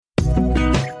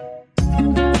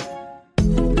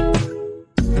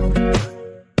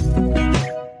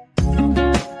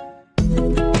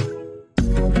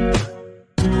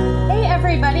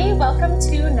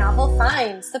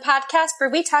Finds, the podcast where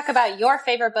we talk about your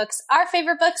favorite books, our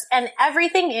favorite books, and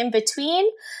everything in between.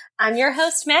 I'm your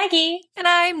host, Maggie. And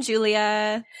I'm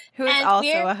Julia, who is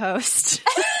also a host.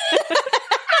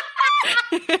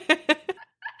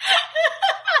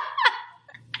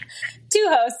 Two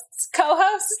hosts,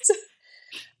 co-hosts.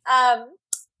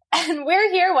 And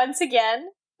we're here once again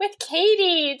with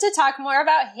Katie to talk more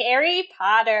about Harry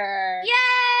Potter. Yay!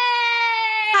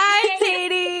 Hi,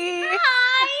 Katie. Hi.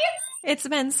 It's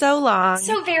been so long.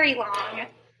 So very long.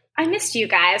 I missed you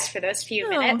guys for those few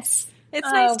minutes.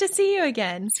 It's nice to see you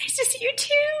again. It's nice to see you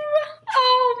too.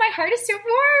 Oh, my heart is so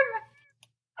warm.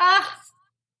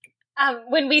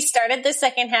 When we started the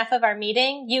second half of our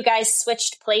meeting, you guys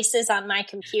switched places on my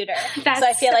computer. So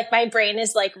I feel like my brain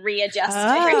is like readjusting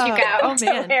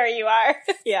to where you are.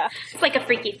 Yeah. It's like a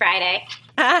Freaky Friday.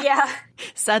 Yeah.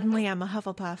 Suddenly I'm a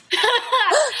Hufflepuff.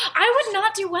 I would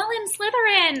not do well in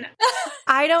Slytherin.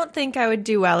 I don't think I would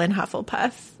do well in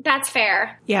Hufflepuff. That's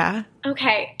fair. Yeah.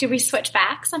 Okay. Do we switch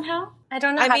back somehow? I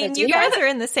don't know how to do you that. guys are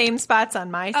in the same spots on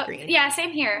my screen. Yeah,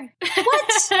 same here.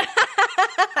 What?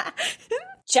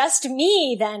 Just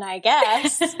me, then, I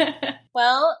guess.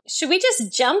 Well, should we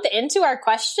just jump into our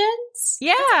questions?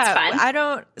 Yeah.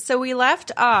 Fun. So we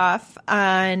left off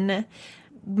on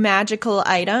magical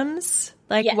items.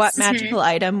 What magical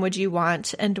item would you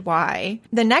want and why?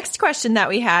 The next question that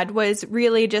we had was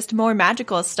really just more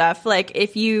magical stuff. Like,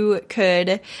 if you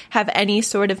could have any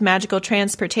sort of magical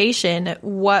transportation,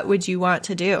 what would you want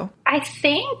to do? I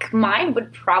think mine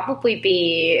would probably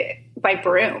be by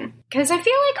broom. Because I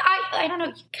feel like, I don't know,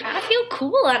 you kind of feel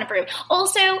cool on a broom.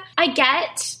 Also, I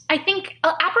think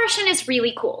apparition is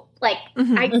really cool. Like,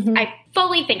 I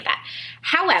fully think that.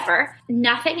 However,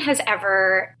 nothing has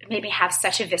ever made me have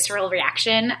such a visceral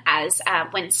reaction as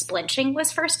when splinching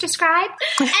was first described.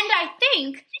 And I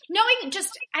think,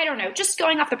 just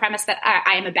going off the premise that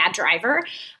I am a bad driver,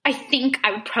 I think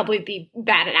I would probably be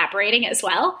bad at apparating as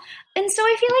well. And so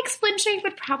I feel like splinching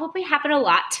would probably happen a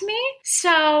lot to me.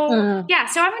 So,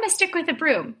 so I'm going to stick with a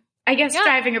broom. I guess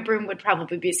driving a broom would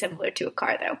probably be similar to a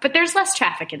car, though. But there's less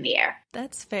traffic in the air.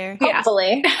 That's fair.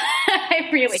 Hopefully. I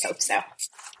really hope so.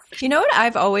 You know what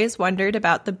I've always wondered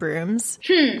about the brooms?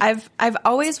 I've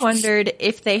always wondered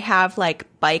if they have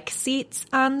like bike seats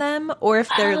on them or if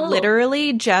they're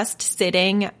literally just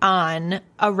sitting on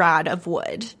a rod of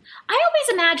wood. I always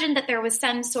imagined that there was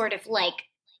some sort of like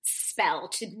spell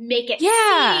to make it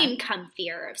seem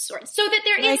comfier of sorts, so that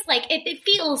there is it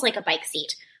feels like a bike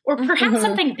seat, or perhaps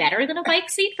something better than a bike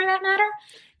seat for that matter.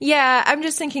 Yeah, I'm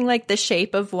just thinking like the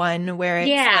shape of one where it's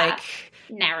like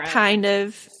narrow. Kind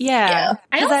of, yeah.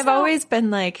 Because I've always been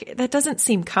like, that doesn't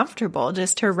seem comfortable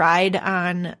just to ride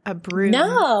on a broom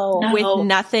with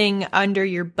nothing under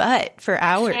your butt for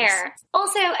hours. Fair.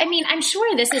 Also, I mean, I'm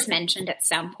sure this is mentioned at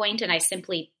some point and I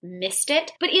simply missed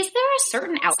it, but is there a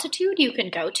certain altitude you can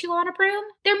go to on a broom?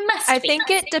 There must be. I think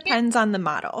it depends on the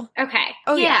model. Okay.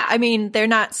 Oh, yeah. I mean, they're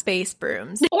not space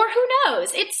brooms. Or who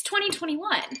knows? It's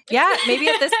 2021. Yeah, maybe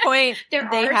at this point they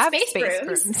have space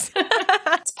brooms.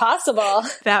 It's possible.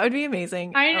 That would be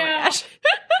amazing. I know. Oh my gosh.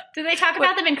 Do they talk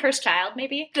about them in Cursed Child,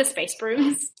 maybe? The space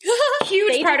brooms.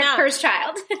 Huge part of Cursed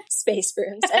Child. Space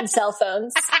brooms and cell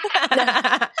phones.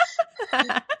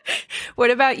 What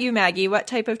about you, Maggie? What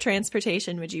type of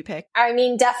transportation would you pick? I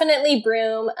mean, definitely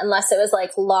broom, unless it was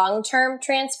like long-term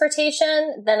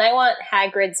transportation. Then I want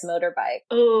Hagrid's motorbike.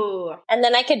 Ooh. And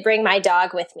then I could bring my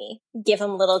dog with me. Give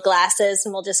him little glasses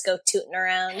and we'll just go tooting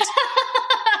around.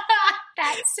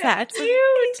 That's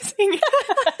cute.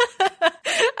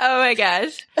 Oh my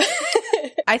gosh.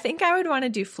 I think I would want to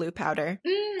do Floo powder.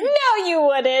 No, you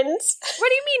wouldn't. What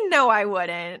do you mean, no, I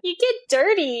wouldn't? You get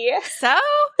dirty. So,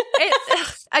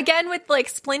 again, with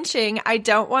like splinching, I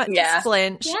don't want to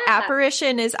splinch. Yeah.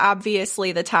 Apparition is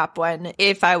obviously the top one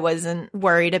if I wasn't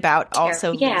worried about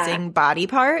also losing body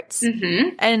parts.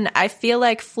 And I feel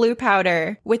like Floo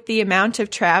powder, with the amount of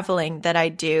traveling that I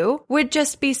do, would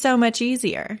just be so much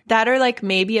easier. That or like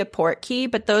maybe a port key,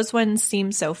 but those ones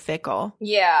seem so fickle.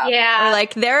 Yeah. Or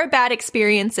like there are bad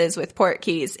experiences with port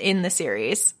keys in the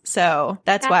series. So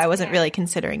that's why I wasn't really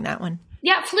considering that one.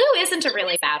 Yeah, Floo isn't a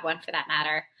really bad one for that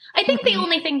matter. I think the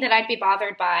only thing that I'd be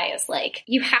bothered by is like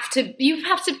you have to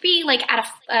be like at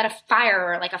a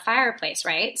fire or like a fireplace,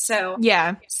 right? So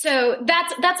so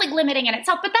that's like limiting in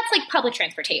itself, but that's like public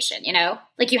transportation, you know?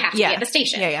 Like you have to be at the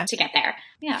station to get there.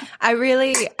 Yeah. I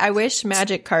wish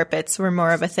magic carpets were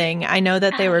more of a thing. I know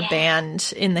that they were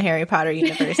banned in the Harry Potter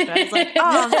universe, but I was like,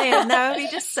 oh man, that would be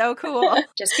just so cool.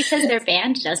 Just because they're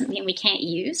banned doesn't mean we can't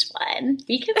use one.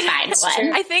 We can find one.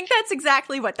 True. I think that's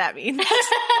exactly what that means.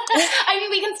 I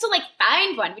mean, we can to like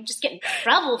find one. We'd just get in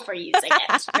trouble for using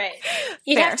it. Right.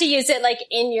 You'd have to use it like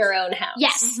in your own house.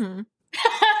 Yes. Mm-hmm.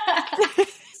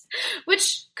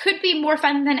 Which could be more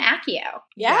fun than Accio.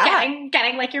 Yeah.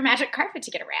 Getting like your magic carpet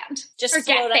to get around. Just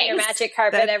float on your magic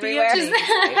carpet everywhere.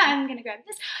 I'm going to grab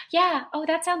this. Yeah. Oh,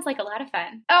 that sounds like a lot of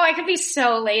fun. Oh, I could be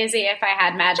so lazy if I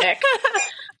had magic.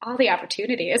 All the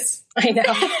opportunities. I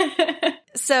know.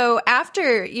 So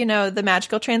after, the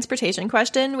magical transportation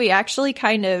question, we actually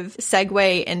kind of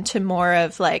segue into more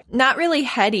of like, not really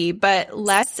heady, but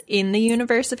less in the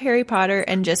universe of Harry Potter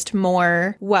and just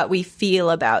more what we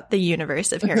feel about the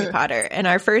universe of Harry Potter. And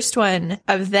our first one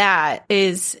of that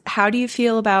is, how do you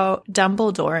feel about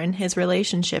Dumbledore and his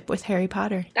relationship with Harry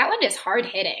Potter? That one is hard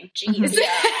hitting. Jeez. Yeah.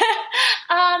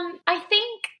 I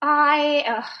think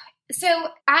So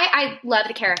I love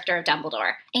the character of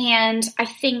Dumbledore, and I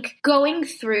think going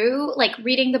through, like,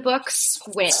 reading the books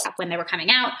when they were coming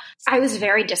out, I was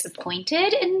very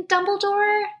disappointed in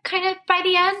Dumbledore kind of by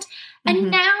the end.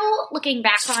 And now, looking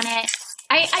back on it,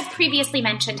 I previously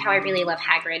mentioned how I really love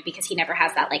Hagrid because he never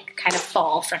has that, like, kind of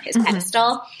fall from his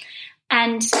pedestal.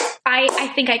 And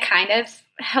I think I kind of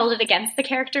held it against the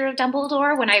character of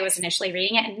Dumbledore when I was initially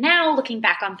reading it. And now looking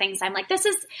back on things, I'm like, this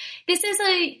is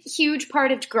a huge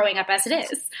part of growing up as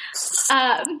it is.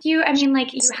 You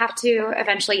have to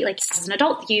eventually, like, as an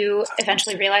adult, you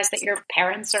eventually realize that your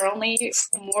parents are only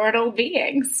mortal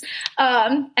beings,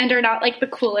 and are not like the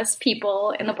coolest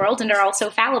people in the world and are also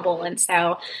fallible. And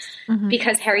so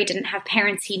because Harry didn't have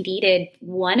parents, he needed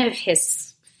one of his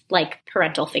like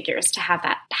parental figures to have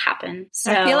that happen. So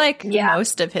I feel like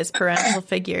most of his parental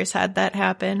figures had that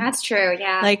happen. That's true,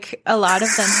 yeah. Like a lot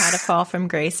of them had a fall from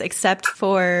grace, except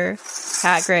for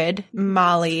Hagrid,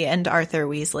 Molly, and Arthur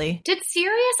Weasley. Did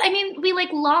Sirius? I mean, we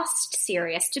like lost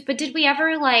Sirius, but did we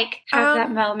ever like have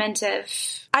that moment of?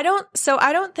 I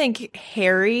don't think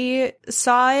Harry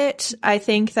saw it. I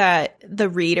think that the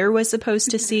reader was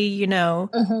supposed to see,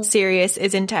 Sirius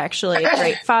isn't actually a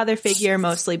great father figure,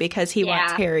 mostly because he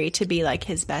wants Harry to be like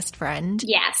his best friend.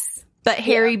 Yes. But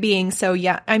Harry being so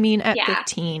young, I mean, at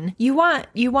 15, you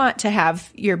want to have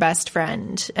your best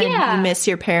friend, and you miss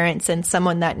your parents, and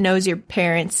someone that knows your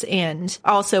parents and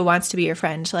also wants to be your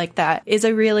friend. Like, that is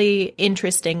a really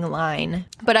interesting line.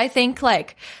 But I think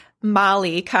like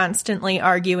Molly constantly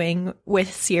arguing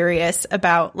with Sirius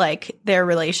about like their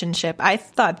relationship, I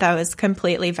thought that was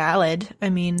completely valid.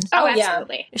 I mean,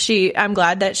 absolutely. I'm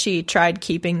glad that she tried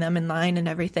keeping them in line and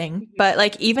everything. But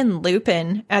like even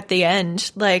Lupin at the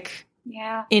end, like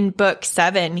in book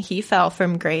 7, he fell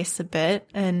from grace a bit,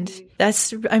 and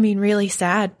that's, I mean, really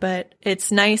sad, but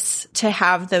it's nice to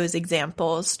have those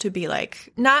examples to be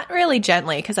like, not really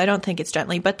gently, because I don't think it's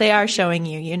gently, but they are showing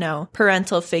you,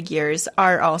 parental figures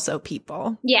are also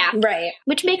people. Yeah. Right.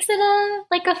 Which makes it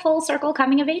a full circle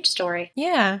coming of age story.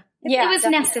 Yeah. Yeah, it was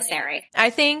necessary.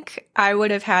 I think I would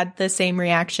have had the same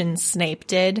reaction Snape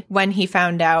did when he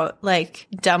found out, like,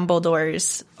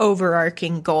 Dumbledore's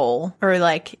overarching goal. Or,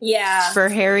 like, for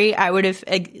Harry, I would have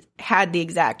had the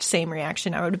exact same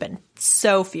reaction. I would have been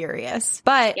so furious.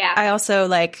 But I also,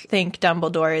 like, think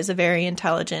Dumbledore is a very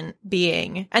intelligent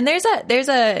being. And there's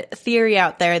a theory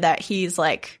out there that he's,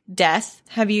 like, death.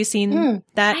 Have you seen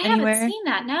that anywhere? I haven't seen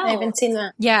that, no. I haven't seen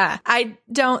that. Yeah. I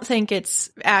don't think it's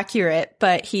accurate,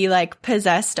 but he, like,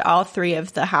 possessed all 3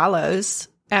 of the Hallows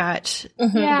at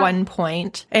one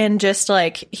point, and just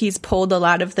like he's pulled a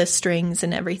lot of the strings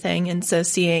and everything. And so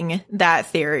seeing that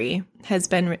theory has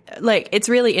been like, it's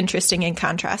really interesting in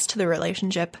contrast to the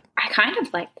relationship. I kind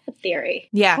of like that theory.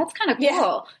 Yeah. That's kind of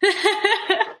cool.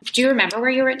 Do you remember where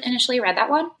you initially read that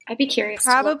one? I'd be curious.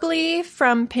 Probably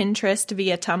from Pinterest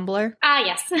via Tumblr. Ah,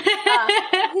 yes.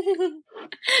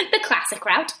 The classic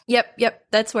route. Yep.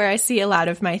 That's where I see a lot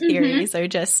of my theories are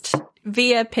just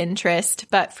via Pinterest,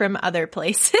 but from other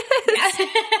places.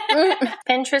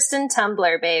 Pinterest and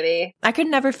Tumblr, baby. I could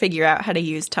never figure out how to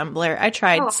use Tumblr. I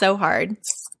tried so hard.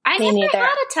 I never had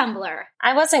a Tumblr.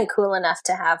 I wasn't cool enough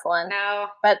to have one. No.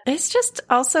 But it's just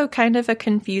also kind of a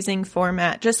confusing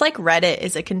format. Just like Reddit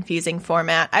is a confusing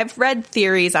format. I've read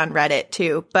theories on Reddit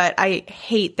too, but I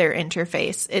hate their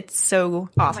interface. It's so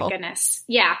awful. Oh my goodness.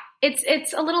 Yeah.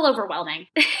 It's a little overwhelming.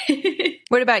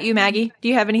 What about you, Maggie? Do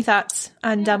you have any thoughts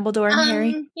on Dumbledore and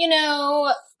Harry?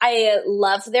 I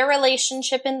love their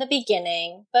relationship in the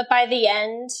beginning, but by the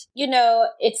end,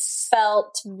 it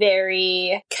felt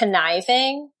very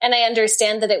conniving. And I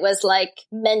understand that it was like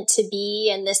meant to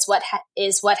be, and this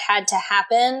is what had to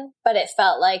happen. But it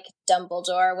felt like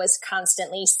Dumbledore was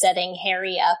constantly setting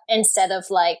Harry up instead of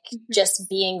like just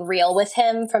being real with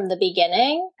him from the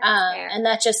beginning. And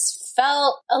that just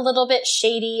felt a little bit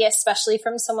shady, especially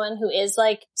from someone who is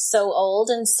like so old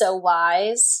and so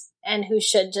wise and who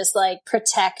should just like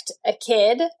protect a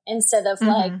kid instead of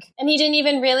like, and he didn't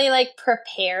even really like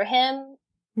prepare him.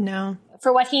 No.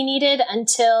 For what he needed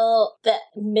until the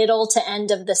middle to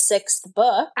end of the 6th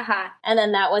book. And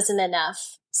then that wasn't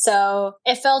enough. So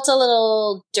it felt a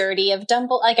little dirty of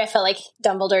Dumbledore. Like I felt like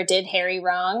Dumbledore did Harry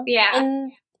wrong. Yeah.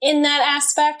 In that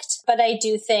aspect. But I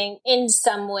do think in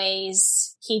some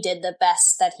ways he did the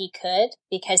best that he could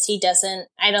because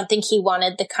I don't think he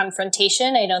wanted the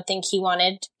confrontation. I don't think he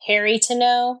wanted Harry to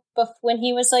know when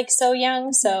he was like so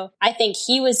young. So I think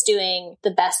he was doing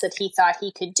the best that he thought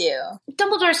he could do.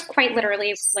 Dumbledore's quite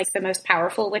literally like the most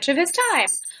powerful witch of his time,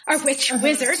 or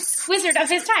wizard of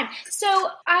his time. So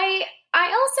I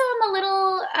also am a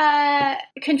little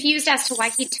confused as to why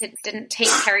he didn't take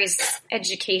Harry's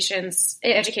education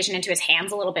into his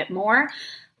hands a little bit more.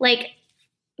 Like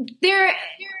there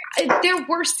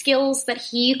were skills that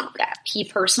he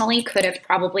personally could have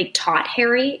probably taught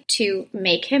Harry to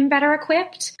make him better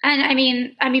equipped. And I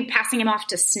mean, passing him off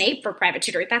to Snape for private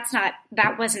tutoring,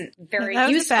 that wasn't very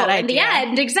useful in the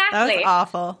end. Exactly. That was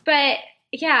awful. But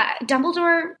yeah,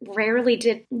 Dumbledore rarely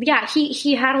did. Yeah,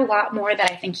 he had a lot more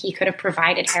that I think he could have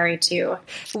provided Harry too.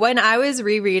 When I was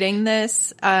rereading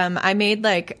this, I made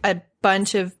like a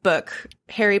bunch of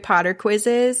Harry Potter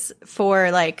quizzes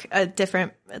for like a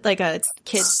different, like a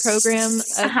kids program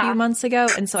a few months ago.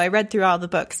 And so I read through all the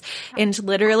books and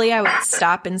literally I would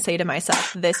stop and say to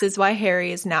myself, this is why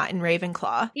Harry is not in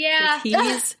Ravenclaw. Yeah.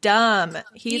 He's dumb.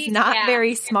 He's not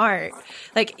very smart.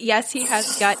 Like, yes, he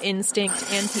has gut instinct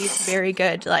and he's very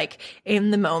good, like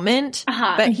in the moment,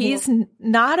 but he's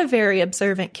not a very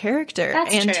observant character.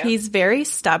 That's and true. He's very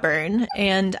stubborn.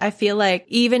 And I feel like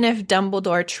even if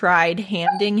Dumbledore tried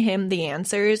handing him the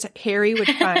answers, Harry would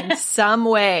find some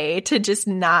way to just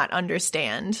not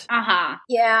understand.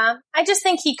 Yeah. I just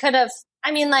think he could have,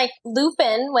 I mean, like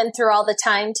Lupin went through all the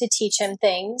time to teach him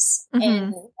things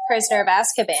in Prisoner of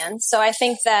Azkaban. So I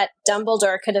think that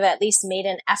Dumbledore could have at least made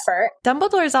an effort.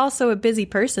 Dumbledore is also a busy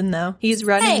person, though. He's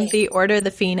running the Order of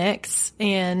the Phoenix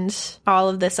and all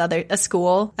of this other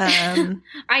school. I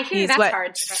hear that's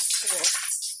hard to run school.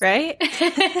 Right?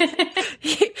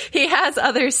 he has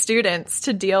other students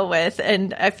to deal with,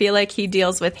 and I feel like he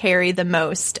deals with Harry the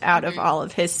most out of all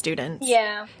of his students.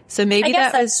 Yeah. So maybe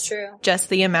that was true. Just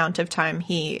the amount of time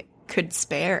he could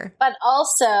spare. But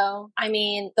also, I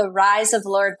mean, the rise of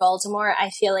Lord Voldemort, I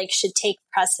feel like should take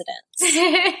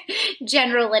precedence.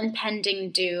 General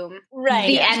impending doom. Right.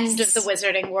 The end of the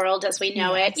wizarding world as we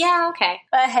know it. Yeah, okay.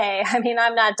 But hey, I mean,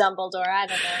 I'm not Dumbledore. I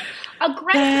don't know. A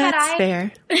gripe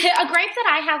that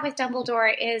I have with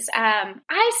Dumbledore is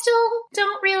I still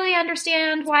don't really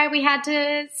understand why we had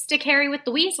to stick Harry with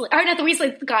the Weasleys. Or not the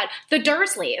Weasleys, God, the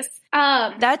Dursleys.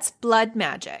 That's blood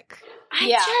magic.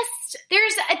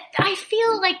 I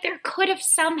feel like there could have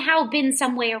somehow been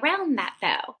some way around that,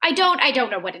 though. I don't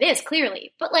know what it is,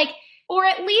 clearly, but like, or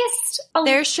at least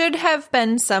there should have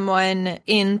been someone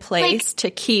in place to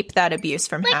keep that abuse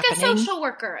from happening. Like a social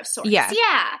worker of sorts. Yeah.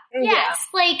 Yes.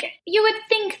 Like, you would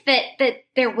think that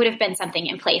there would have been something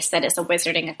in place that is a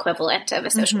wizarding equivalent of a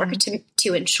social worker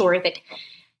to ensure that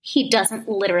he doesn't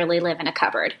literally live in a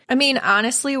cupboard. I mean,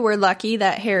 honestly, we're lucky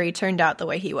that Harry turned out the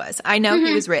way he was. I know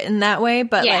he was written that way,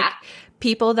 but like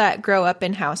people that grow up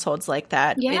in households like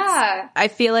that, I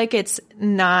feel like it's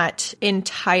not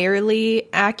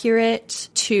entirely accurate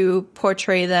to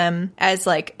portray them as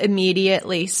like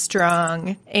immediately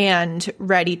strong and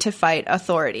ready to fight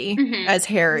authority as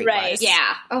Harry was.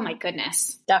 Yeah. Oh my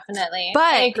goodness. Definitely.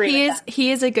 But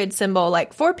he is a good symbol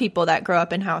like for people that grow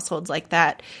up in households like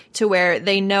that to where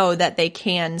they know that they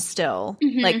can still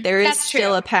like there is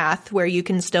still a path where you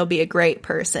can still be a great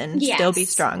person, still be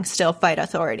strong, still fight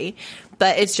authority.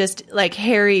 But it's just like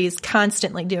Harry's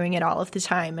constantly doing it all of the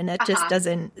time. And it just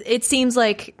doesn't, it seems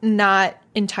like not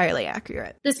entirely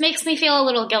accurate. This makes me feel a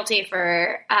little guilty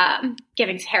for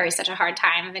giving Harry such a hard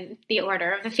time in the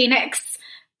Order of the Phoenix.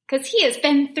 Because he has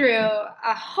been through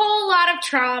a whole lot of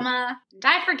trauma. And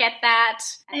I forget that.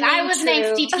 And I was an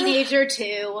angsty teenager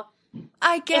too.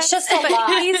 I guess. It's just a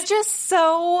lot. He's just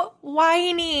so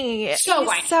whiny. But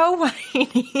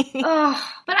I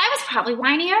was probably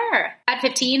whinier. At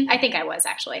 15, I think I was,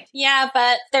 actually. Yeah,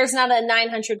 but there's not a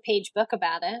 900-page book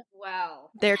about it.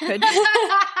 Well. There could be.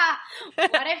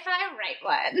 What if I write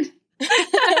one?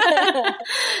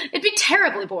 It'd be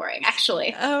terribly boring,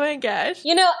 actually. Oh my gosh.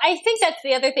 You know, I think that's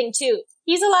the other thing too.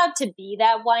 He's allowed to be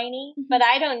that whiny, but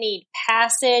I don't need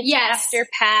passage after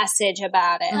passage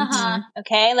about it.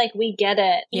 Okay? Like, we get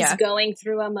it. He's going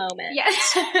through a moment.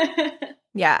 Yes.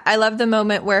 Yeah, I love the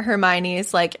moment where Hermione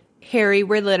is like, Harry,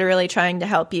 we're literally trying to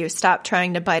help you. Stop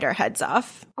trying to bite our heads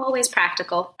off. Always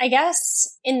practical. I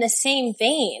guess in the same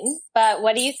vein, but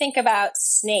what do you think about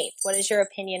Snape? What is your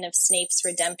opinion of Snape's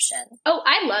redemption? Oh,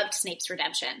 I loved Snape's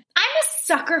redemption. I'm a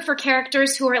sucker for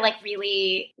characters who are like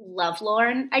really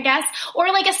lovelorn, I guess, or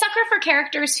like a sucker for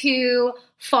characters who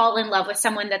fall in love with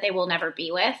someone that they will never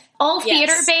be with. All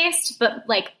theater-based, but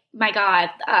like, my God,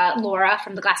 Laura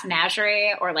from The Glass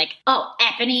Menagerie, or like,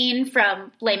 Eponine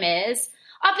from Les Mis.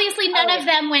 Obviously, none of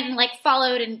them went and, like,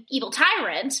 followed an evil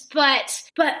tyrant, but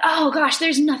oh gosh,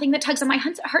 there's nothing that tugs on my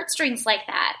heartstrings like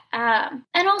that.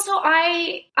 And also,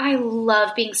 I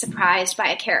love being surprised by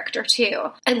a character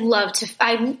too. I love to.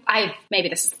 I maybe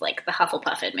this is like the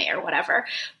Hufflepuff in me or whatever,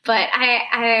 but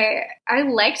I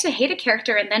like to hate a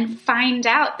character and then find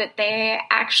out that they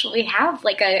actually have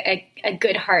like a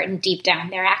good heart, and deep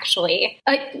down they're actually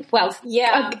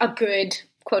a good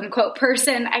quote unquote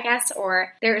person, I guess,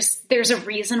 or there's a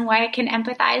reason why I can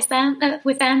empathize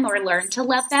with them or learn to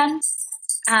love them.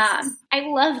 I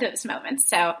love those moments.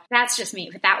 So that's just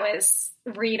me. But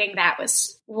reading that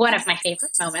was one of my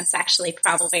favorite moments, actually,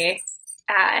 probably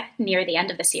near the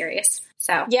end of the series.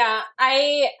 So yeah,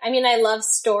 I mean, I love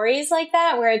stories like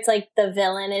that where it's like the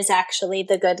villain is actually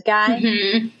the good guy.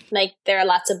 Mm-hmm. Like, there are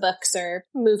lots of books or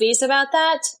movies about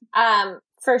that.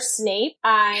 For Snape,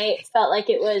 I felt like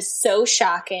it was so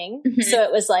shocking. Mm-hmm. So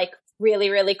it was like really,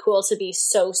 really cool to be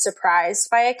so surprised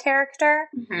by a character.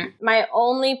 Mm-hmm. My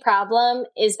only problem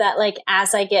is that, like,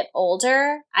 as I get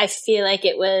older, I feel like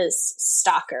it was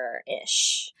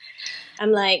stalker-ish.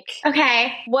 I'm like,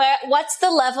 okay, what's the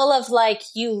level of, like,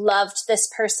 you loved this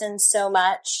person so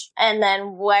much, and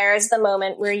then where's the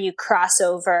moment where you cross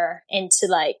over into,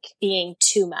 like, being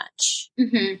too much?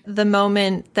 Mm-hmm. The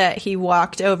moment that he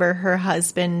walked over her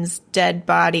husband's dead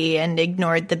body and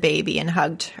ignored the baby and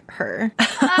hugged her.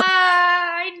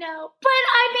 I know, but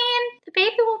I mean, the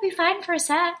baby will be fine for a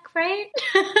sec, right?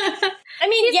 I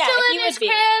mean, he's still in his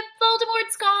crib.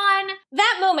 Voldemort's gone.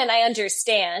 That moment I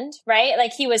understand, right?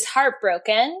 Like, he was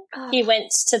heartbroken. He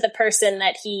went to the person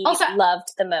that he loved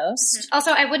the most. Mm-hmm.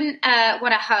 Also, I wouldn't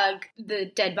want to hug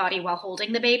the dead body while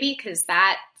holding the baby, because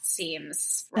that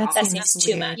seems wrong. That seems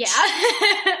too much. Yeah.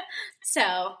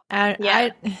 So,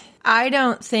 I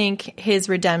don't think his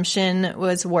redemption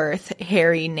was worth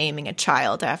Harry naming a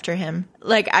child after him.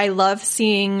 Like, I love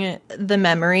seeing the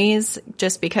memories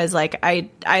just because, like,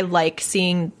 I like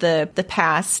seeing the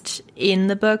past in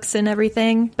the books and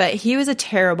everything. But he was a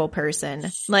terrible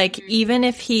person. Like, even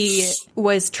if he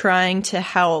was trying to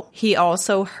help, he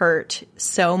also hurt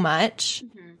so much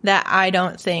that I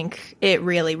don't think it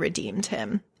really redeemed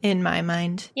him. In my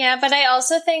mind. Yeah, but I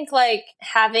also think, like,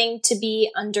 having to be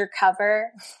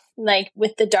undercover, like,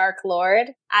 with the Dark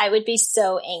Lord, I would be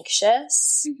so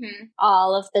anxious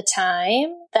all of the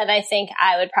time that I think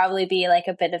I would probably be, like,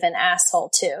 a bit of an asshole,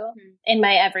 too, in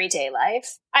my everyday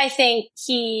life. I think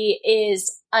he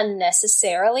is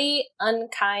unnecessarily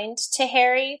unkind to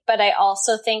Harry, but I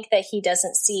also think that he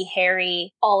doesn't see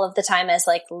Harry all of the time as,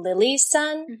 like, Lily's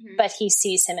son, but he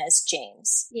sees him as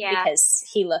James. Yeah. Because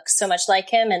he looks so much like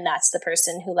him, and that's the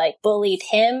person who, like, bullied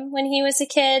him when he was a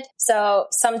kid. So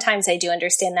sometimes I do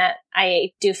understand that.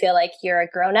 I do feel like you're a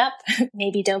grown-up.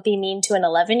 Maybe don't be mean to an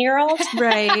 11-year-old.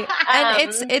 Right.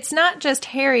 And it's not just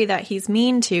Harry that he's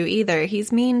mean to either.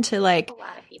 He's mean to, like,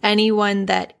 anyone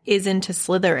that isn't a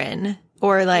Slytherin.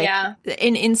 Or, like,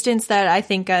 an instance that I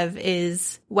think of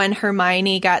is when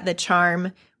Hermione got the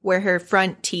charm where her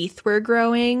front teeth were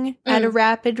growing at a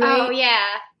rapid rate. Oh, yeah.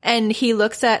 And he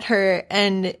looks at her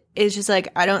and is just like,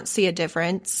 I don't see a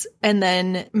difference. And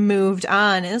then moved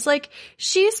on. And it's like,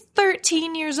 she's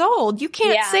 13 years old. You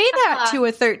can't say that to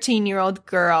a 13-year-old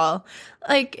girl.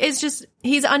 Like, it's just,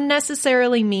 he's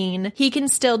unnecessarily mean. He can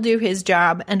still do his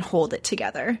job and hold it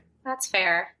together. That's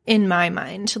fair. In my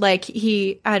mind. Like, as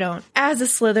a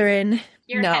Slytherin,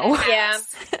 no. Yeah.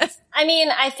 I mean,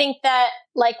 I think that,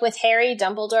 like, with Harry,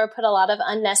 Dumbledore put a lot of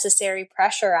unnecessary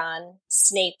pressure on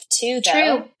Snape, too, though.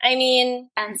 True. I mean...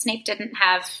 And Snape didn't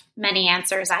have many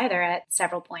answers either at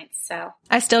several points, so...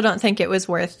 I still don't think it was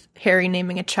worth Harry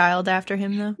naming a child after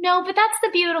him, though. No, but that's the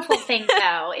beautiful thing,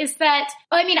 though, is that...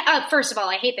 I mean, first of all,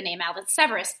 I hate the name Albus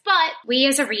Severus, but we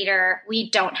as a reader, we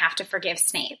don't have to forgive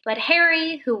Snape. But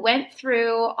Harry, who went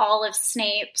through all of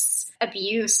Snape's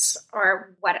abuse,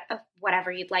 or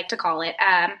whatever you'd like to call it,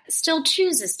 still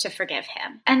chooses to forgive him.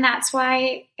 him. And that's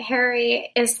why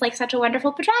Harry is like such a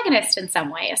wonderful protagonist in some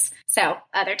ways. So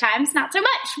other times, not so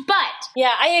much, but.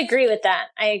 Yeah, I agree with that.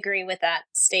 I agree with that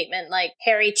statement. Like,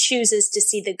 Harry chooses to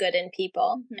see the good in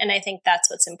people. Mm-hmm. And I think that's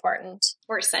what's important.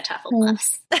 We're such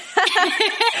Hufflepuffs.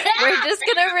 We're just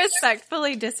going to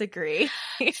respectfully disagree.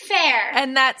 Fair.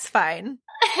 And that's fine.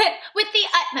 With the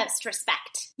utmost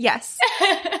respect. Yes.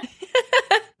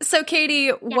 So, Katie,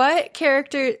 what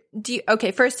character do you...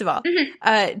 Okay, first of all,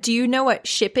 do you know what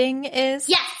shipping is?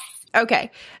 Yes.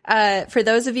 Okay. For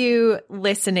those of you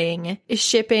listening,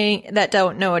 shipping that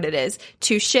don't know what it is,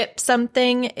 to ship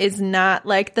something is not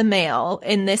like the mail.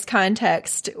 In this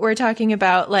context, we're talking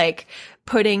about like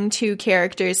putting two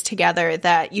characters together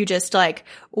that you just like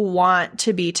want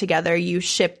to be together. You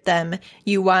ship them.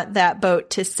 You want that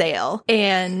boat to sail.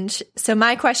 And so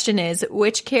my question is,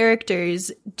 which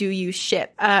characters do you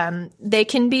ship? They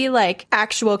can be like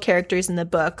actual characters in the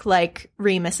book, like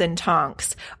Remus and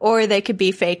Tonks, or they could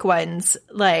be fake ones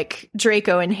like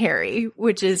Draco and Harry,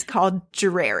 which is called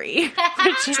Drarry.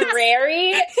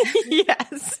 Drarry?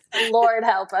 Yes. Lord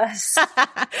help us.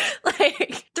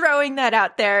 Like, throwing that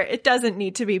out there, it doesn't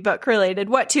need to be book related.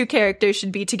 What two characters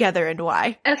should be together and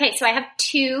why? Okay, so I have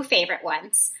two favorite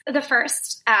ones. The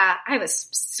first, I was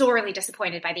sorely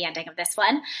disappointed by the ending of this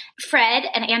one. Fred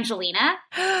and Angelina.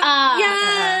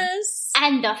 Yes!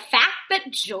 And the fact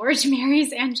that George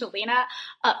marries Angelina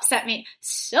upset me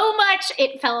so much.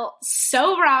 It felt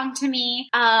so wrong to me.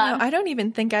 No, I don't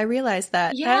even think I realized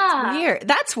that. Yeah. That's weird.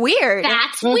 That's weird.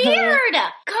 That's weird.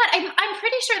 God, I'm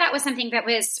pretty sure that was something that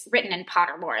was written in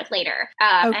Pottermore later,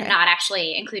 and not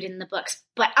actually included in the books.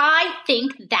 But I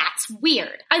think that's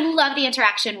weird. I love the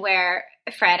interaction where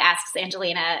Fred asks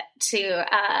Angelina to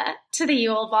the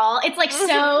Yule Ball. It's like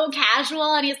so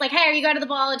casual, and he's like, "Hey, are you going to the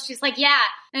ball?" And she's like, "Yeah."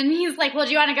 And he's like, "Well,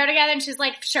 do you want to go together?" And she's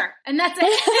like, "Sure." And that's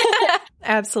it.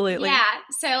 Absolutely. Yeah.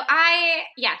 So I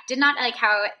did not like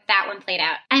how that one played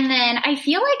out. And then I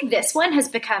feel like this one has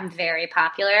become very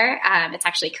popular. It's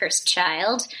actually Cursed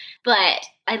Child, but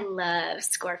I love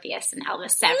Scorpius and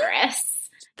Albus Severus.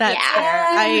 That's fair.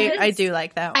 I do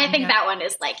like that one. I think that one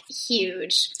is like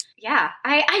huge. Yeah.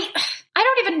 I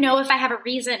don't even know if I have a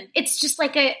reason. It's just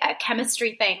like a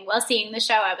chemistry thing. While seeing the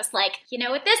show, I was like, you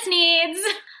know what this needs?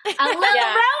 A little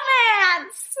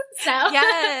romance. So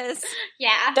yes.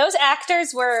 Yeah. Those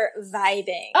actors were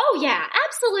vibing. Oh yeah,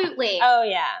 absolutely. Oh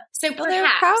yeah. So perhaps they're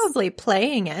probably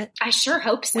playing it. I sure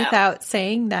hope so. Without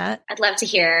saying that. I'd love to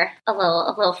hear a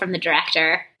little from the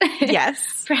director.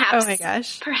 Yes. Perhaps. Oh my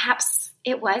gosh. Perhaps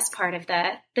it was part of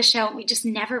the show and we just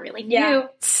never really knew. Yeah.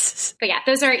 But yeah,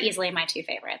 those are easily my two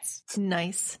favorites.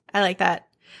 Nice. I like that.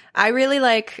 I really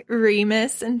like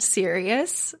Remus and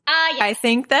Sirius. Yes. I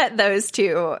think that those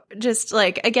two, just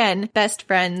like, again, best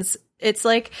friends. It's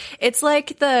like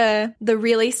the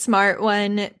really smart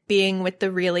one being with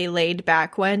the really laid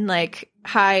back one, like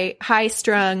high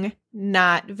strung,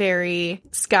 not very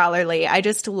scholarly. I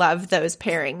just love those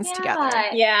pairings together.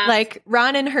 Yeah. Like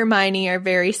Ron and Hermione are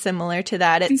very similar to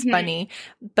that. It's funny,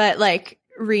 but like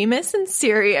Remus and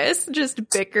Sirius just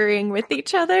bickering with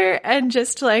each other and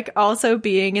just like also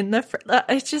being in the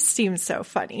it just seems so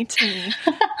funny to me.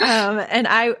 And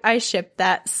I ship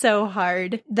that so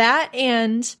hard. That,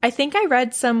 and I think I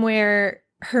read somewhere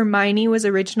Hermione was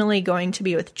originally going to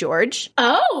be with George.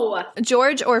 Oh!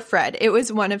 George or Fred. It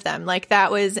was one of them. Like,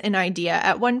 that was an idea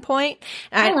at one point.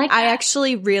 And I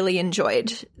actually really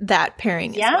enjoyed that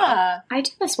pairing as well. I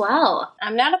do as well.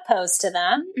 I'm not opposed to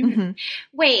that. Mm-hmm.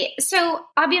 Wait, so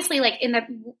obviously, like,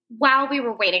 while we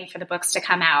were waiting for the books to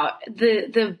come out,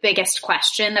 the biggest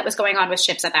question that was going on with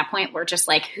ships at that point were just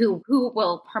like, who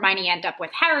will Hermione end up with,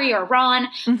 Harry or Ron?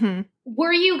 Mm-hmm.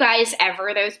 Were you guys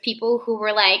ever those people who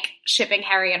were like shipping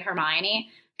Harry and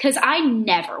Hermione? Because I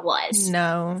never was.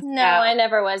 No, I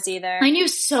never was either. I knew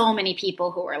so many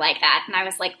people who were like that, and I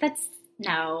was like,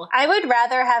 no. I would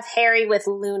rather have Harry with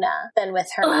Luna than with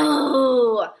Hermione.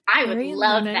 Oh, I would Harry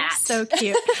love Luna, that. So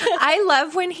cute. I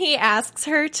love when he asks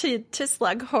her to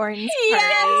Slughorn's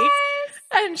Yes! party.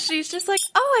 And she's just like,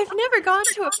 oh, I've never gone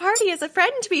to a party as a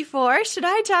friend before. Should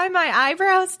I dye my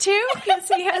eyebrows too? Because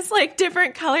he has like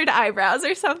different colored eyebrows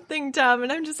or something dumb.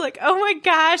 And I'm just like, oh my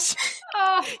gosh.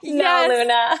 Oh, yes. No,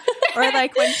 Luna. Or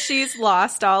like when she's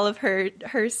lost all of her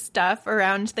stuff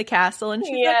around the castle and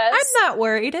she's like, I'm not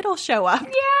worried. It'll show up.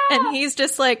 Yeah. And he's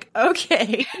just like,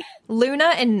 okay. Luna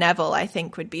and Neville, I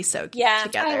think, would be so cute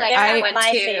together. I like that one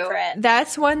my too. favorite.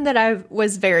 That's one that I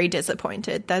was very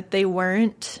disappointed that they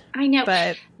weren't. I know.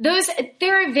 But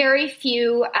there are very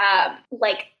few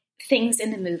like things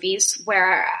in the movies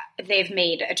where they've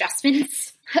made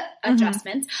adjustments.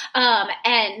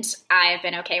 And I've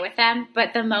been okay with them.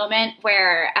 But the moment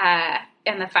where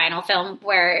in the final film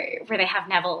where they have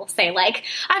Neville say, like,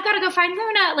 I've got to go find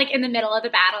Luna, like, in the middle of the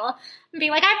battle, and be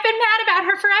like, I've been mad about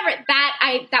her forever.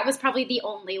 That was probably the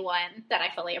only one that I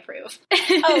fully approve.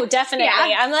 Oh, definitely.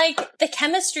 Yeah. I'm like, the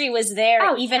chemistry was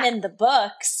there even in the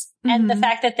books, and the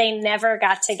fact that they never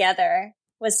got together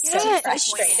was so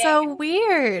frustrating. So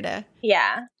weird.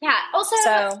 Yeah. Yeah.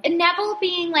 Also, Neville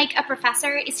being like a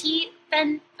professor, is he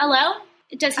then alone?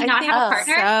 Does he not have a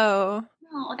partner? So.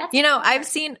 Oh, that's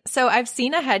I've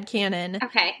seen a headcanon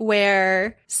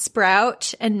where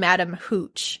Sprout and Madam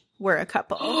Hooch were a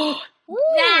couple.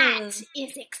 That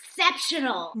is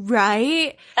exceptional.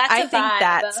 Right? I think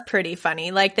that's pretty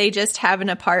funny. Like, they just have an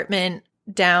apartment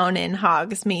down in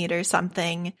Hogsmeade or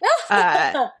something.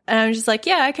 And I'm just like,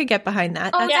 yeah, I could get behind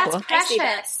that. Oh, that's cool.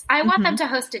 Precious. I want them to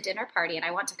host a dinner party, and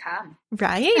I want to come.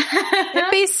 Right? It'd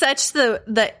be such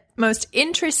the most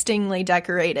interestingly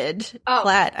decorated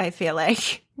flat, I feel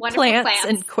like. Wonderful plants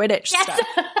and Quidditch stuff.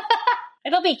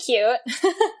 It'll be cute.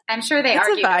 I'm sure they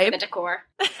argue over the decor.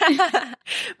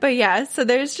 But yeah, so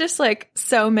there's just like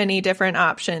so many different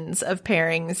options of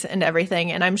pairings and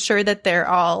everything. And I'm sure that they're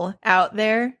all out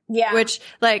there. Yeah. Which,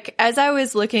 like, as I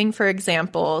was looking for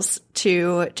examples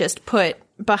to just put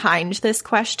behind this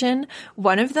question,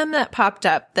 one of them that popped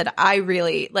up that I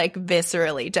really, like,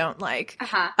 viscerally don't like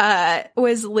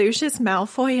was Lucius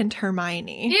Malfoy and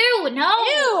Hermione. Ew, no.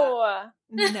 Ew.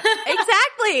 No,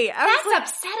 exactly. That's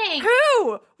upsetting.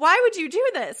 Who? Why would you do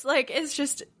this? Like, it's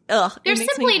just, ugh. There's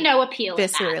simply no appeal in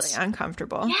viscerally that.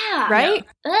 uncomfortable. Yeah. Right?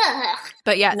 No. Ugh.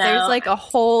 But yeah, there's like a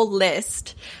whole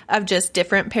list of just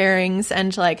different pairings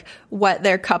and like what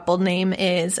their couple name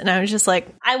is. And I was just like,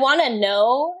 I want to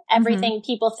know everything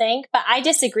people think, but I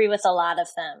disagree with a lot of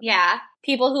them. Yeah.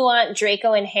 People who want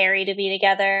Draco and Harry to be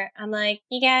together, I'm like,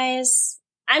 you guys,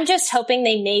 I'm just hoping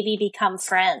they maybe become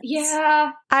friends.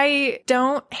 Yeah. I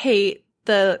don't hate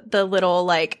the little,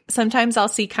 like, sometimes I'll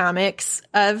see comics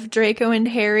of Draco and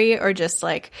Harry or just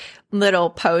like little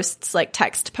posts, like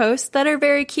text posts that are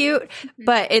very cute,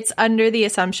 but it's under the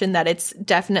assumption that it's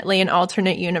definitely an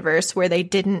alternate universe where they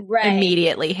didn't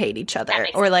immediately hate each other,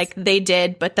 or like they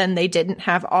did, but then they didn't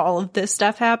have all of this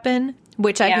stuff happen,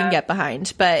 which I can get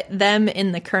behind. But them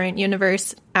in the current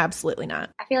universe, absolutely not.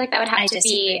 I feel like that would have to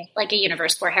be like a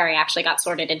universe where Harry actually got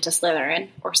sorted into Slytherin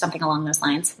or something along those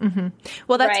lines. Mm-hmm.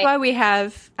 Well, that's why we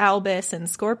have Albus and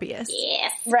Scorpius.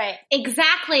 Yes. Right.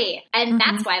 Exactly. And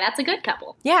that's why that's a good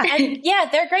couple. Yeah. And yeah,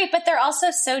 they're great, but they're also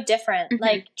so different.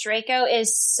 Like, Draco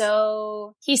is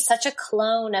he's such a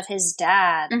clone of his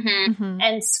dad.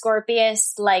 And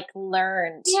Scorpius, like,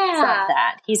 learned from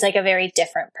that. He's like a very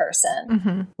different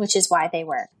person, which is why they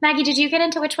work. Maggie, did you get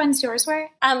into which ones yours were?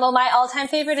 Well, my all-time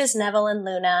favorite is Neville and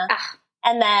Luna.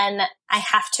 And then I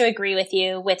have to agree with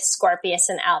you with Scorpius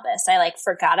and Albus. I like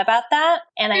forgot about that,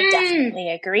 and I definitely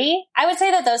agree. I would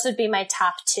say that those would be my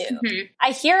top two.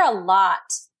 I hear a lot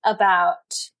about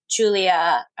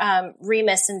Julia,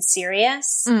 Remus, and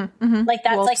Sirius. Like,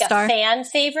 that's like a fan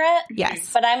favorite.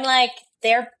 Yes. But I'm like,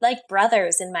 they're like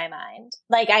brothers in my mind.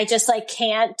 Like, I just like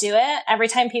can't do it. Every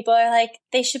time people are like,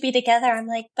 they should be together, I'm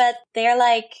like, but they're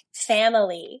like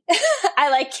family.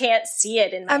 I like can't see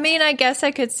it in my mind. I guess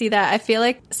I could see that. I feel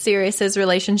like Sirius's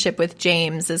relationship with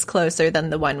James is closer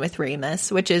than the one with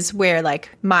Remus, which is where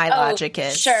like my logic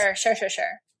is. Sure.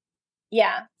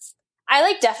 Yeah. I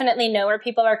like definitely know where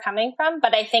people are coming from,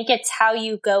 but I think it's how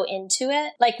you go into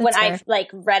it. Like, when I like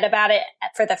read about it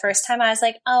for the first time, I was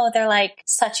like, oh, they're like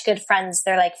such good friends.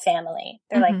 They're like family.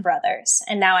 They're like brothers.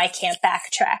 And now I can't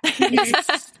backtrack.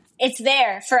 It's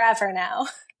there forever now.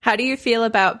 How do you feel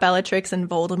about Bellatrix and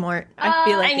Voldemort? I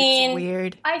feel like it's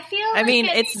weird. I feel like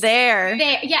it's there.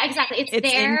 Yeah, exactly. It's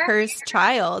there. In cursed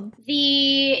child.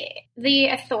 The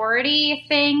authority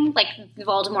thing, like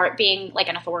Voldemort being like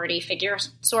an authority figure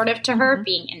sort of to her,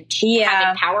 being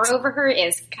having power over her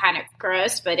is kind of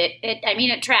gross, but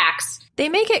it tracks. They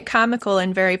make it comical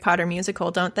in Harry Potter musical,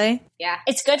 don't they? Yeah.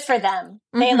 It's good for them.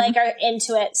 They like are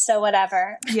into it, so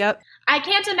whatever. Yep. I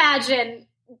can't imagine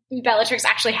Bellatrix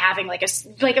actually having like a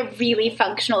really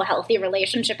functional, healthy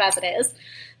relationship as it is.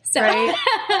 So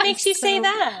what makes you say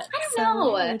that? I don't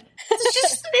know. Weird.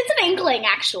 It's an inkling,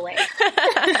 actually.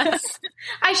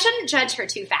 I shouldn't judge her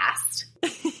too fast.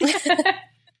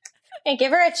 And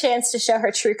give her a chance to show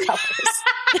her true colors.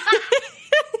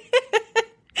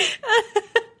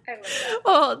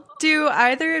 Well, do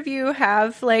either of you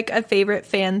have like a favorite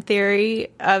fan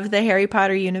theory of the Harry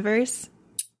Potter universe?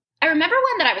 I remember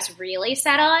one that I was really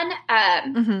set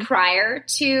on prior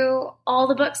to all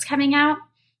the books coming out.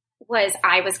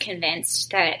 I was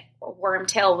convinced that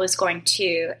Wormtail was going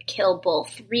to kill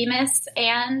both Remus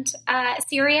and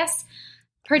Sirius.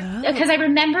 Because I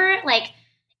remember, like,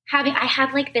 I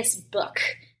had like this book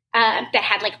that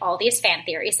had like all these fan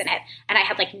theories in it, and I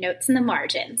had like notes in the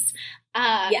margins.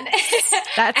 Yes.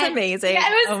 That's amazing. Yeah,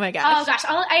 it was, oh my gosh. Oh gosh.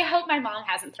 I hope my mom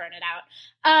hasn't thrown it out.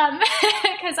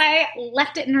 Cause I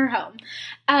left it in her home.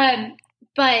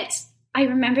 But I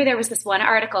remember there was this one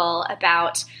article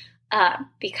about,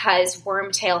 because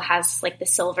Wormtail has like the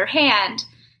silver hand,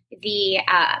 the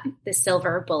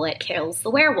silver bullet kills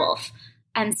the werewolf.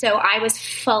 And so I was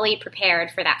fully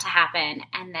prepared for that to happen.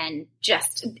 And then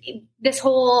just this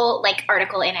whole like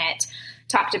article in it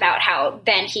talked about how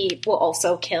then he will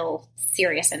also kill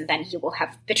Sirius, and then he will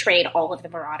have betrayed all of the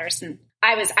Marauders. And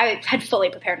I had fully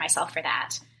prepared myself for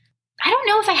that. I don't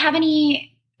know if I have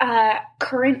any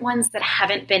current ones that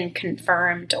haven't been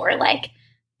confirmed or like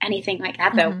anything like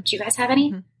that, though. Do you guys have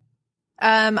any?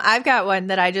 I've got one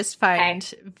that I just find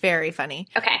very funny.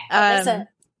 Okay.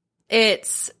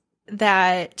 It's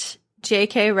that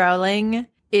J.K. Rowling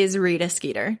is Rita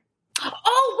Skeeter.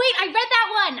 Oh, wait, I read that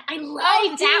one. I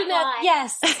love that one.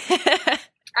 Yes.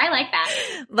 I like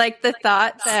that. Like the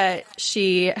thought that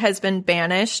she has been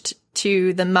banished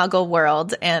to the Muggle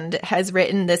world and has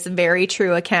written this very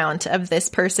true account of this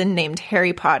person named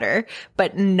Harry Potter,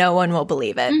 but no one will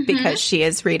believe it because she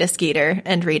is Rita Skeeter,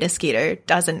 and Rita Skeeter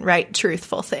doesn't write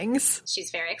truthful things.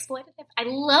 She's very exploitative. I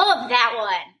love that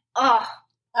one.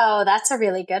 Oh, that's a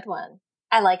really good one.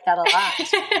 I like that a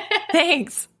lot.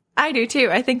 Thanks. I do too.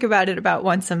 I think about it about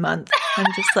once a month.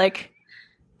 I'm just like,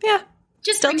 yeah.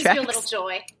 Just still brings tracks. you a little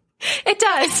joy. It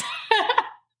does.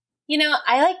 You know,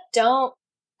 I like don't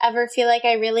ever feel like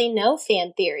I really know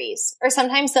fan theories. Or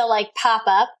sometimes they'll like pop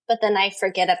up, but then I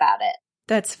forget about it.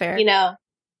 That's fair. You know,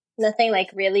 nothing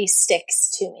like really sticks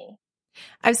to me.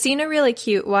 I've seen a really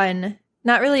cute one,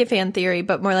 not really a fan theory,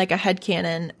 but more like a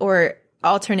headcanon or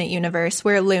alternate universe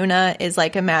where Luna is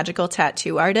like a magical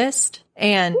tattoo artist,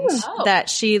 and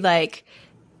that she like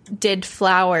did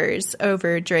flowers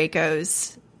over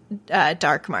Draco's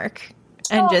dark mark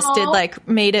and just did like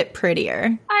made it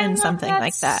prettier and something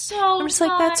like that. So I'm just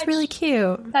like, that's really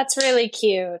cute. That's really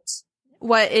cute.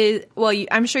 What is, well,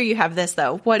 I'm sure you have this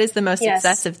though. What is the most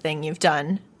excessive thing you've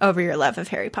done over your love of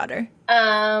Harry Potter?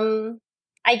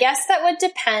 I guess that would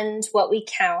depend what we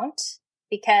count,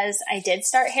 because I did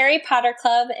start Harry Potter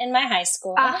Club in my high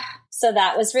school. So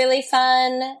that was really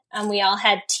fun. We all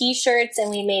had t-shirts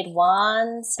and we made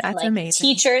wands. That's and, like, amazing.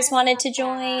 Teachers wanted to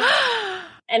join.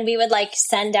 And we would like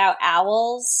send out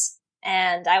owls,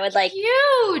 and I would like,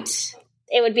 cute.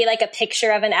 It would be like a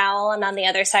picture of an owl, and on the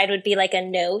other side would be like a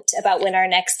note about when our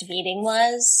next meeting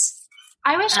was.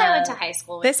 I wish I went to high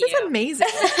school with this you. This is amazing.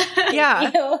 Yeah.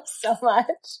 Thank you so much.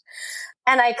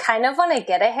 And I kind of want to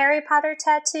get a Harry Potter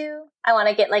tattoo. I want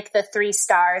to get like the 3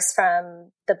 stars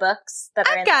from the books that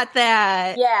are I've got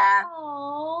that. Yeah.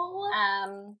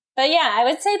 Aww. But yeah, I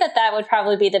would say that would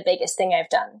probably be the biggest thing I've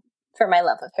done for my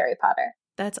love of Harry Potter.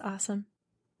 That's awesome.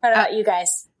 What about you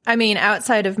guys? I mean,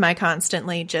 outside of my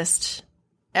constantly just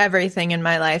everything in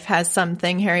my life has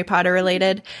something Harry Potter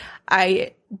related,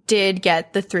 I did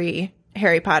get the 3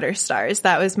 Harry Potter stars.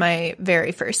 That was my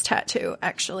very first tattoo,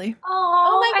 actually.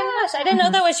 Oh my gosh. I didn't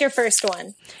know that was your first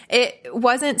one. It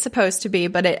wasn't supposed to be,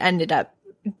 but it ended up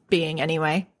being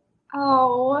anyway.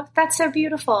 Oh, that's so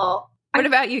beautiful. What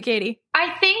about you, Katie?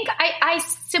 I think I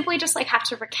simply just like have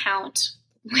to recount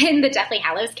when the Deathly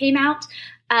Hallows came out,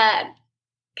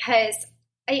 because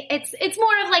it's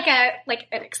more of like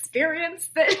an experience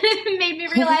that made me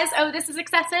realize, oh, this is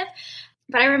excessive.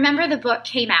 But I remember the book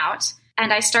came out,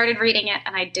 and I started reading it,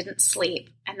 and I didn't sleep.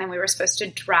 And then we were supposed to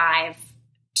drive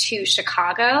to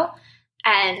Chicago,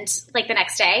 and like the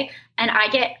next day, and I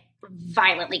get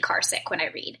violently car sick when I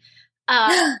read.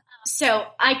 So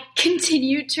I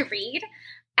continued to read,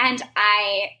 and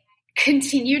I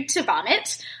continued to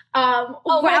vomit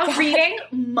while reading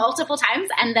multiple times,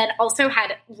 and then also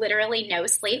had literally no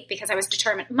sleep because I was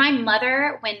determined. My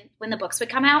mother, when the books would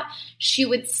come out, she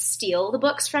would steal the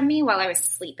books from me while I was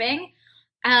sleeping,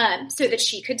 so that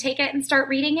she could take it and start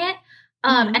reading it.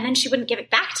 And then she wouldn't give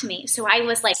it back to me. So I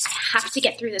was like, I have to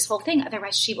get through this whole thing,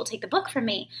 otherwise she will take the book from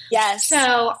me. Yes.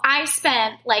 So I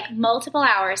spent like multiple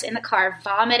hours in the car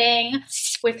vomiting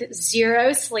with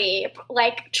 0 sleep,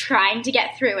 like trying to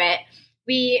get through it.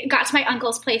 We got to my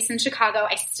uncle's place in Chicago.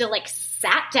 I still like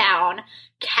sat down,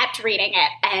 kept reading it,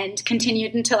 and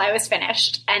continued until I was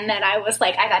finished. And then I was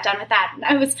like, I got done with that. And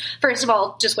I was, first of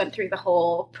all, just went through the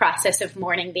whole process of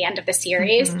mourning the end of the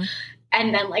series.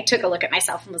 And then like took a look at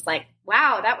myself and was like,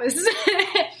 wow, that was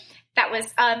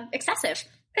excessive.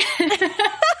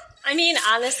 I mean,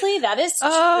 honestly, that is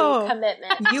true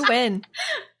commitment. You win.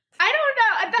 I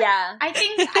don't know. Yeah. I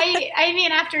think I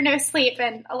mean, after no sleep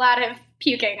and a lot of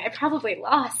puking, I probably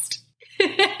lost.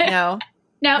 No.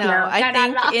 No, I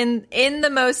think in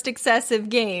the most excessive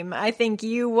game, I think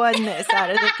you won this out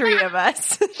of the three of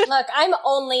us. Look, I'm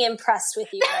only impressed with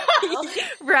you right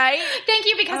now. Right? Thank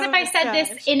you, because if I said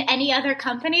this in any other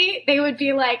company, they would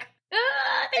be like,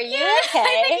 are you okay?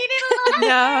 I think you need a little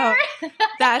No, more.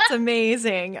 that's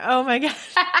amazing. Oh my God.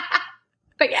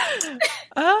 But yeah.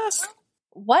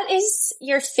 What is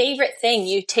your favorite thing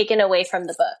you've taken away from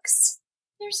the books?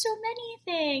 There's so many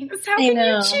things. How can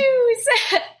you choose?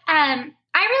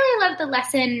 I really love the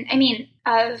lesson,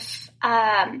 of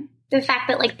the fact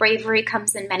that, like, bravery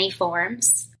comes in many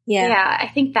forms. Yeah, I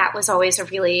think that was always a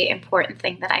really important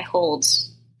thing that I hold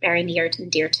very near and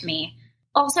dear to me.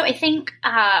 Also, I think,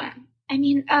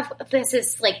 this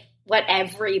is, like, what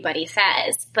everybody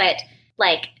says, but,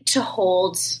 like, to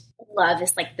hold love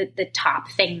is, like, the top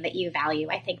thing that you value.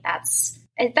 I think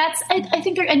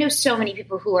I know so many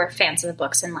people who are fans of the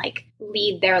books and, like,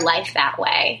 lead their life that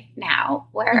way now,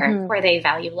 where they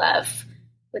value love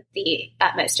with the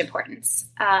utmost importance.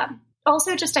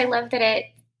 Also, just I love that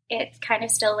it kind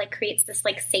of still, like, creates this,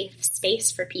 like, safe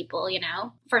space for people, you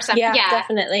know, for some. Yeah,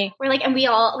 definitely. We're like, and we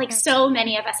all, like, so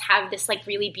many of us have this, like,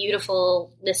 really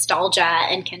beautiful nostalgia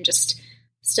and can just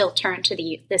still turn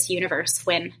to this universe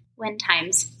when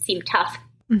times seem tough.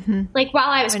 Mm-hmm. Like, while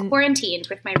I was quarantined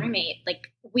with my roommate,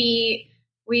 like, we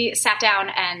sat down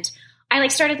and I,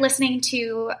 like, started listening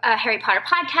to a Harry Potter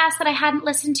podcast that I hadn't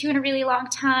listened to in a really long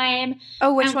time.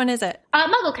 Oh, which one is it?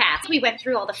 MuggleCast. We went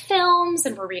through all the films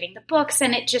and we're reading the books,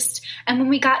 and and when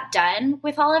we got done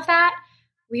with all of that,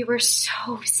 we were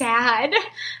so sad.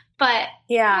 But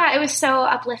yeah, it was so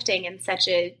uplifting in such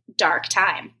a dark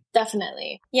time.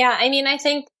 Definitely. Yeah, I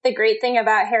think the great thing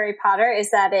about Harry Potter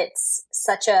is that it's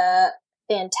such a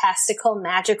fantastical,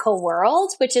 magical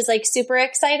world, which is, like, super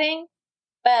exciting.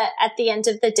 But at the end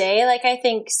of the day, like, I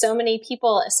think so many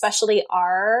people, especially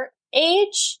our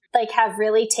age, like, have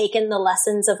really taken the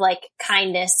lessons of, like,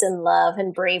 kindness and love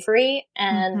and bravery.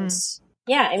 And it's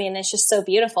just so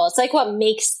beautiful. It's like what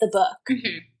makes the book,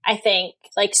 I think,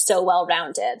 like, so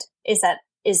well-rounded is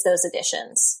those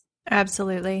additions.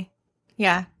 Absolutely.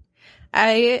 Yeah.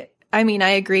 I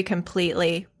agree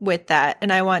completely with that.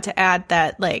 And I want to add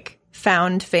that, like,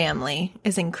 found family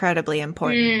is incredibly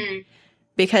important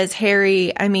because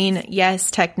Harry, yes,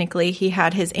 technically he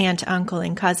had his aunt, uncle,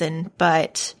 and cousin,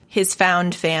 but his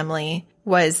found family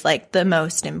was, like, the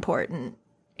most important.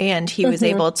 And he was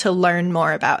able to learn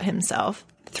more about himself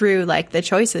through, like, the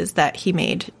choices that he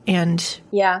made. And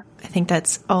I think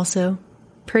that's also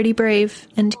pretty brave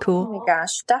and cool. Oh my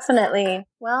gosh, definitely.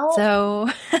 Well, so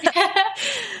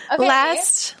okay.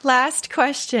 Last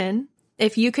question.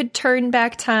 If you could turn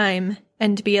back time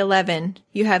and be 11,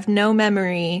 you have no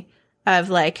memory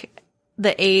of, like,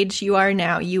 the age you are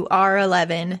now. You are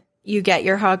 11. You get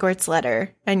your Hogwarts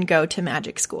letter and go to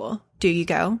magic school. Do you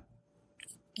go?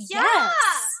 Yes.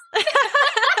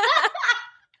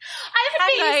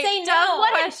 I would say no.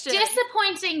 What a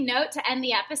disappointing note to end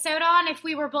the episode on if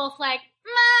we were both like,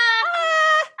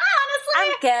 honestly,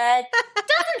 I'm good.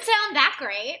 Doesn't sound that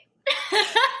great.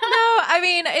 No,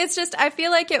 it's just, I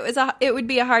feel like it would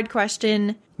be a hard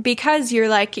question because you're,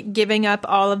 like, giving up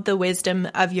all of the wisdom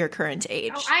of your current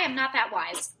age. Oh, I am not that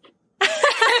wise.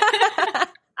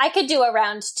 I could do a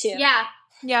round 2. Yeah.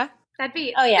 Yeah. That'd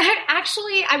be,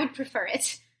 actually, I would prefer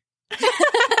it.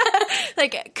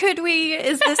 Like,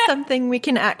 is this something we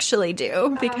can actually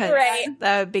do? Because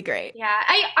that would be great. Yeah.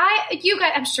 You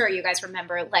guys, I'm sure you guys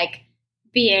remember, like,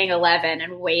 being 11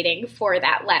 and waiting for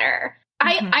that letter.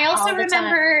 I also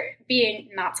remember being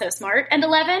not so smart and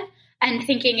 11 and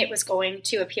thinking it was going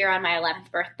to appear on my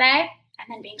 11th birthday and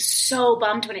then being so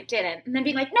bummed when it didn't. And then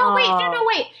being like, no, wait.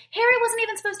 Harry wasn't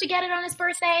even supposed to get it on his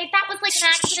birthday. That was, like, an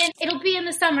accident. It'll be in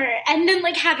the summer. And then,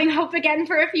 like, having hope again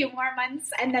for a few more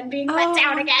months and then being let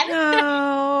down again.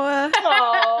 No.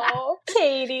 Oh,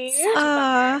 Katie.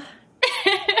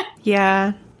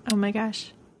 Yeah. Oh my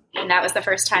gosh. And that was the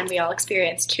first time we all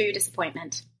experienced true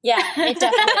disappointment. Yeah, it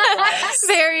definitely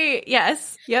was.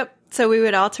 Yes. Yep. So we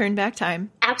would all turn back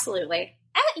time. Absolutely.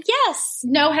 Yes.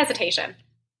 No hesitation.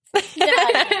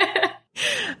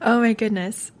 Oh my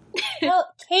goodness.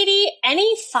 Well, Katie,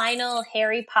 any final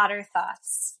Harry Potter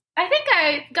thoughts? I think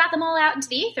I got them all out into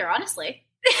the ether, honestly.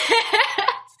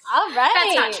 All right.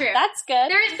 That's not true. That's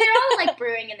good. They're all, like,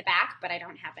 brewing in the back, but I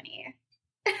don't have any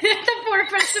at the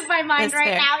forefront of my mind now.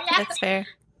 Yeah. That's fair.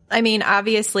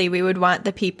 Obviously, we would want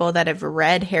the people that have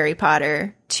read Harry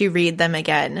Potter to read them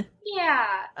again.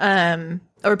 Yeah.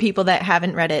 Or people that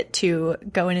haven't read it to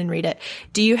go in and read it.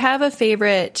 Do you have a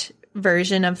favorite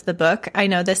version of the book? I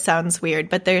know this sounds weird,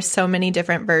 but there's so many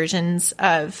different versions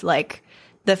of, like,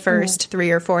 the first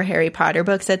 3 or 4 Harry Potter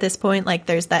books at this point. Like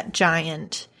there's that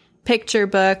giant picture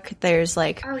book. There's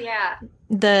like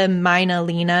the Mina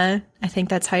Lena, I think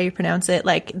that's how you pronounce it,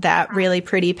 like that really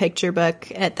pretty picture book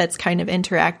that's kind of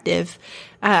interactive.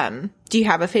 Do you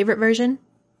have a favorite version?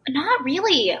 Not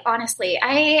really, honestly.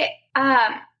 I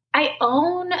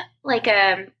own like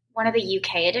one of the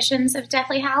UK editions of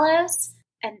Deathly Hallows,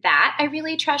 and that I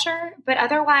really treasure. But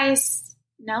otherwise,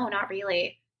 no, not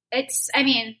really.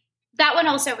 That one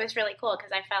also was really cool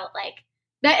because I felt like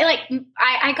that. Like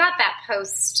I got that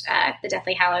post the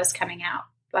Deathly Hallows coming out,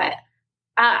 but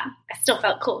I still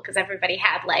felt cool because everybody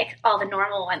had like all the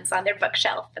normal ones on their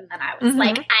bookshelf, and then I was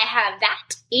like, I have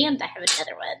that, and I have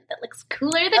another one that looks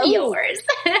cooler than yours.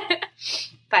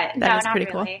 But no, not really.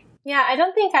 Cool. Yeah, I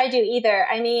don't think I do either.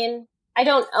 I mean, I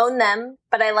don't own them,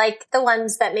 but I like the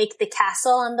ones that make the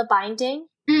castle on the binding.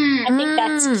 I think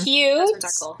that's cute. Those ones are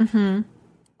cool. Mm-hmm.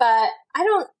 But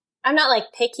I'm not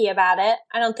like picky about it.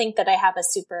 I don't think that I have a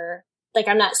super, like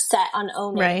I'm not set on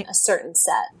owning a certain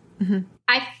set. Mm-hmm.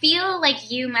 I feel like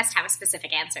you must have a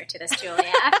specific answer to this, Julia.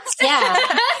 Yeah.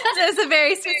 That's a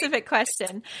very specific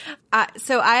question.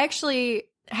 So I actually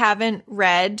haven't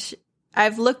read,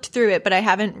 I've looked through it, but I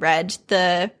haven't read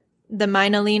the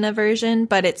Mina Lena version,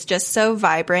 but it's just so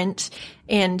vibrant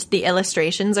and the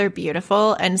illustrations are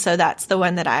beautiful. And so that's the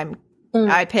one that I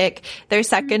pick. Their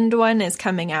second one is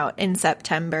coming out in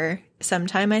September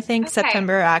sometime, I think,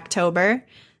 September or October.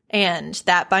 And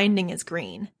that binding is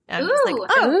green. And I was like,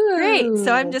 oh, great.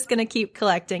 So I'm just going to keep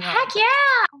collecting. Heck yeah.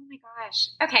 Oh my gosh.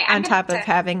 Okay. On top of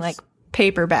having like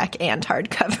paperback and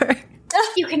hardcover.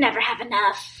 You can never have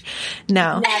enough.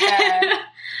 No. Never.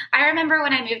 I remember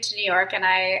when I moved to New York and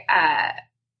I,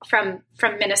 from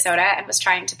Minnesota, and was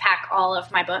trying to pack all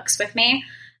of my books with me.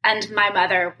 And my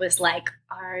mother was like,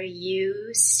 are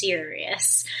you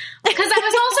serious? Because I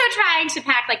was also trying to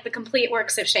pack like the complete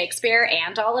works of Shakespeare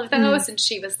and all of those. And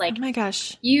she was like, oh my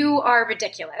gosh, you are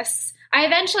ridiculous.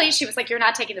 She was like, you're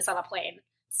not taking this on a plane.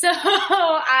 So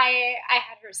I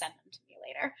had her send them to me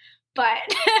later. But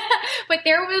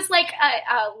there was like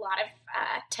a lot of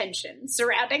tension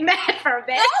surrounding that for a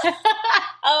bit.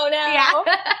 Oh no. Yeah.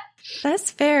 That's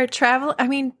fair.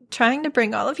 Trying to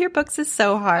bring all of your books is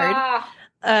so hard.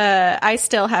 I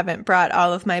still haven't brought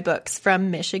all of my books from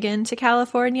Michigan to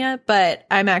California, but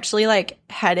I'm actually like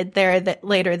headed there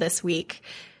later this week.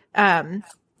 And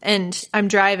I'm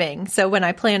driving. So when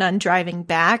I plan on driving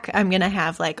back, I'm going to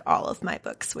have like all of my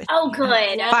books with me. Oh,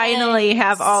 good. Finally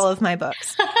have all of my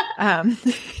books. Yeah,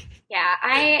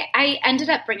 I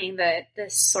ended up bringing the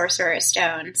Sorcerer's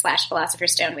Stone /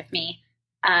 Philosopher's Stone with me.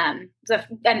 And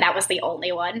that was the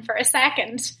only one for a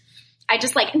second. I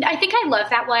think I love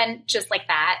that one just like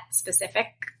that specific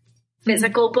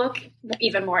physical book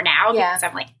even more now because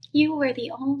I'm like, you were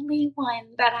the only one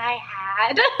that I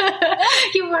had.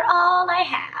 You were all I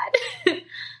had.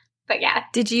 But yeah.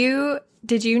 Did you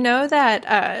know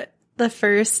that the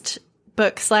first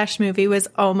book / movie was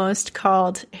almost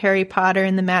called Harry Potter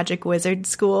and the Magic Wizard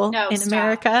School in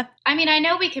America? I mean, I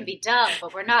know we can be dumb,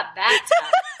 but we're not that dumb.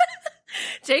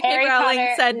 J.K. Rowling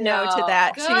said no to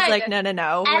that. Good. She was like, no. And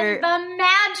the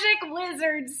Magic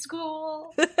Wizard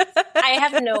School. I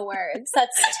have no words.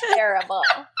 That's terrible.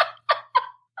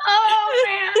 Oh,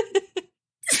 man.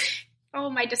 Oh,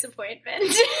 my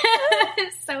disappointment.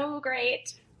 So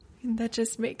great. That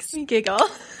just makes me giggle.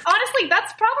 Honestly,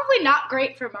 that's probably not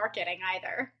great for marketing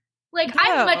either. Like, no.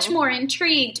 I'm much more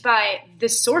intrigued by the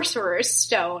Sorcerer's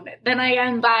Stone than I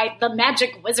am by the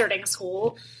Magic Wizarding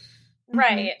School.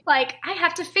 Right. Like, I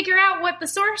have to figure out what the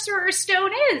Sorcerer's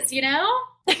Stone is, you know?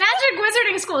 Magic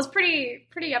Wizarding School is pretty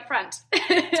upfront.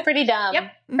 It's pretty dumb. Yep.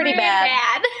 Pretty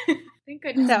bad. Thank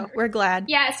goodness. So, we're glad.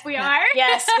 Yes, we are.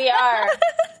 Yes, we are.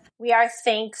 We are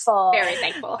thankful. Very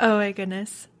thankful. Oh, my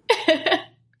goodness.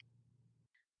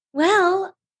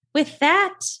 Well, with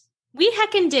that, we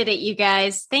heckin' did it, you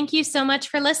guys. Thank you so much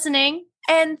for listening.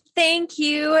 And thank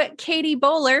you, Katie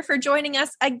Bowler, for joining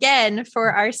us again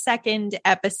for our second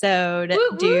episode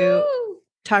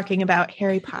talking about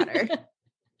Harry Potter.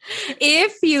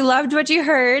 If you loved what you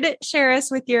heard, share us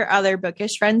with your other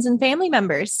bookish friends and family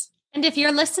members. And if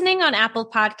you're listening on Apple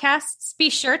Podcasts,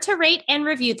 be sure to rate and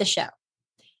review the show.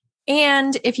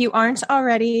 And if you aren't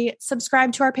already,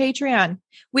 subscribe to our Patreon.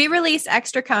 We release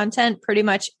extra content pretty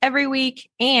much every week.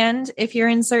 And if you're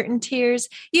in certain tiers,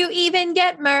 you even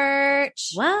get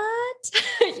merch. What?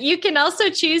 You can also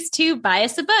choose to buy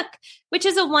us a book, which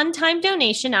is a one-time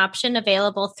donation option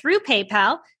available through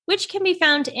PayPal, which can be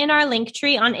found in our link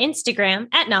tree on Instagram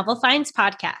at Novel Finds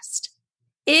Podcast.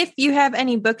 If you have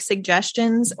any book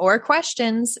suggestions or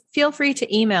questions, feel free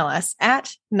to email us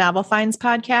at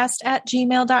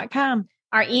novelfindspodcast@gmail.com.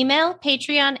 Our email,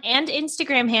 Patreon, and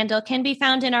Instagram handle can be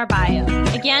found in our bio.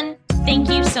 Again, thank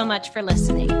you so much for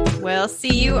listening. We'll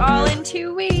see you all in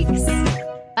 2 weeks.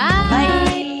 Bye.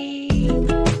 Bye.